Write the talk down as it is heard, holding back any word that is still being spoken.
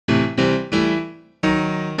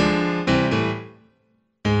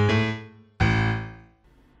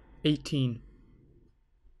18.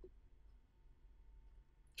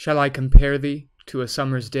 Shall I compare thee to a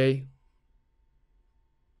summer's day?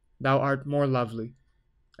 Thou art more lovely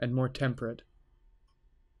and more temperate.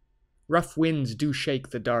 Rough winds do shake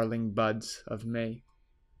the darling buds of May,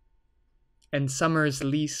 and summer's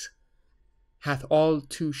lease hath all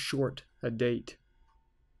too short a date.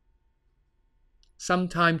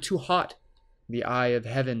 Sometime too hot the eye of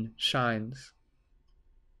heaven shines,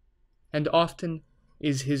 and often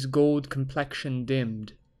is his gold complexion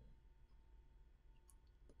dimmed,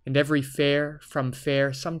 and every fair from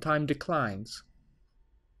fair sometime declines,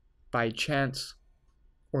 by chance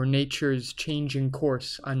or nature's changing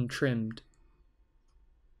course untrimmed.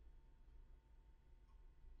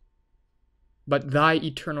 But thy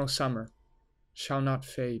eternal summer shall not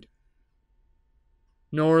fade,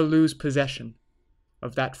 nor lose possession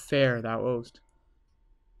of that fair thou owest,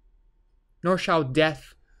 nor shall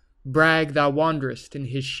death brag thou wanderest in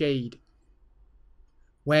his shade,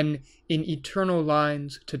 when in eternal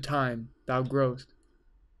lines to time thou growest.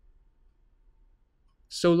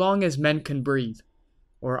 So long as men can breathe,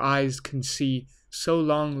 or eyes can see, so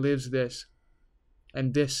long lives this,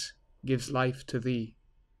 and this gives life to thee.